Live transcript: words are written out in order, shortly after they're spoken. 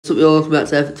So welcome back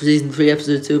to season 3,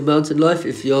 episode 2 of Mountain Life.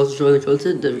 If you are enjoying the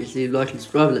content, don't forget to leave a like and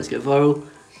subscribe and let's get viral.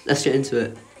 Let's get into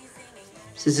it.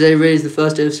 So today really is the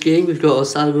first day of skiing. We've got our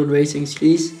Salomon racing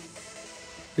skis.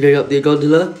 We're going up the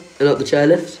gondola and up the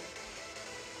chairlift.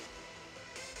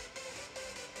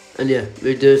 And yeah,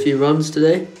 we do a few runs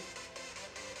today.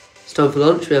 It's time for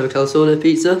lunch. We have a calzone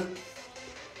pizza.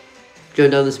 Going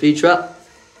down the speed trap.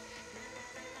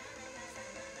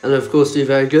 And of course do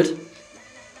very good.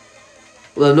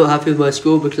 Well, I'm not happy with my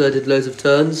score because I did loads of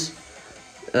turns,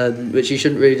 which you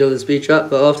shouldn't really do on the speed trap.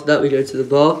 But after that, we go to the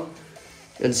bar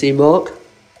and see Mark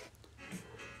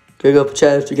going up a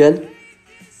chairlift again.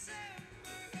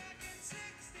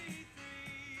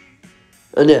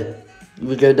 And yeah,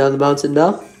 we're going down the mountain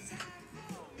now.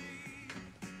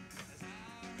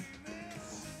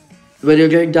 When you're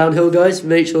going downhill, guys,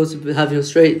 make sure to have your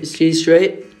skis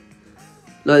straight,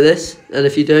 like this. And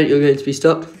if you don't, you're going to be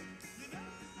stuck.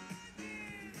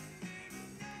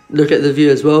 Look at the view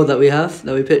as well that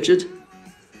we pictured.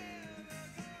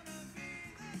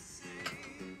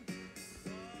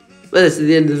 Well, this is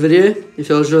the end of the video. If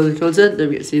you're enjoying the content, don't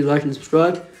forget to leave a like and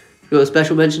subscribe. We've got a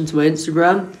special mention to my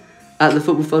Instagram,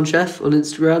 @thefootballfunchef on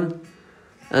Instagram.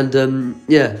 And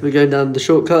yeah, we're going down the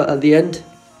shortcut at the end.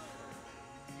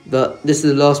 But this is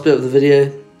the last bit of the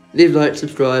video. Leave a like,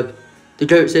 subscribe. The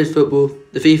GOAT saves football,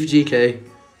 the FIFA GK,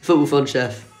 the Football Fun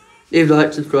Chef. Leave a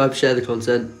like, subscribe, share the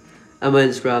content. And my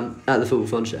Instagram,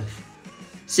 @thefootballfunchef.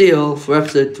 See you all for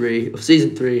episode 3 of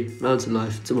season 3, Mountain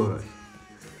Life, tomorrow.